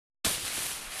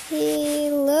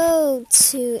Hello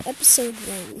to episode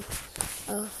 1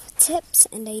 of tips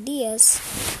and ideas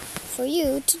for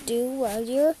you to do while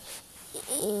you're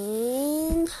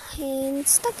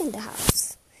stuck in the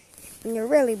house and you're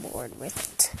really bored with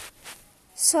it.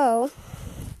 So,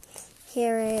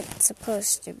 here it's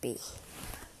supposed to be.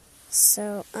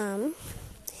 So, you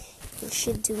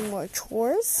should do more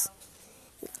chores,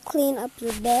 clean up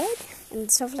your bed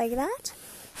and stuff like that.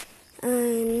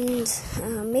 And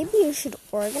maybe you should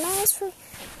organize for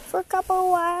a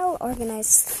couple while.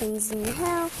 Organize things in your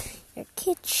house, your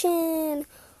kitchen,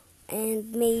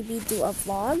 and maybe do a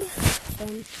vlog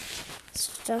from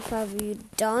stuff have you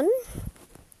done.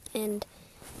 And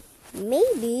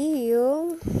maybe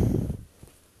you'll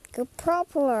go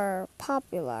popular.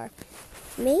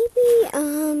 Maybe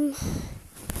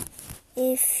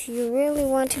if you really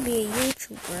want to be a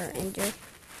YouTuber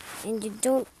and you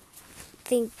don't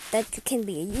think that you can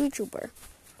be a YouTuber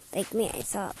like me, I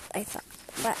thought,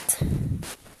 but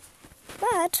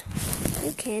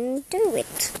you can do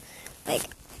it. Like,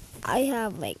 I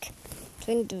have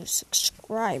 22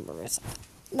 subscribers.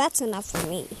 That's enough for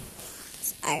me.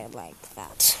 I like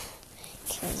that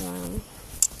because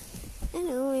I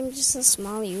know I'm just a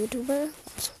small YouTuber,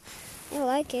 but I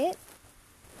like it.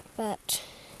 But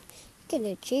you can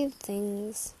achieve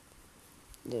things,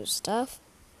 do stuff.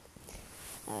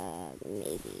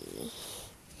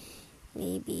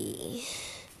 Maybe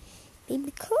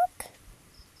cook.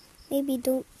 Maybe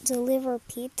don't deliver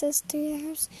pizzas to your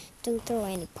house. Don't throw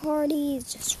any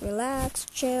parties. Just relax,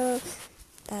 chill.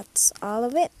 That's all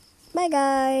of it. Bye,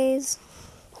 guys.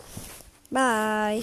 Bye.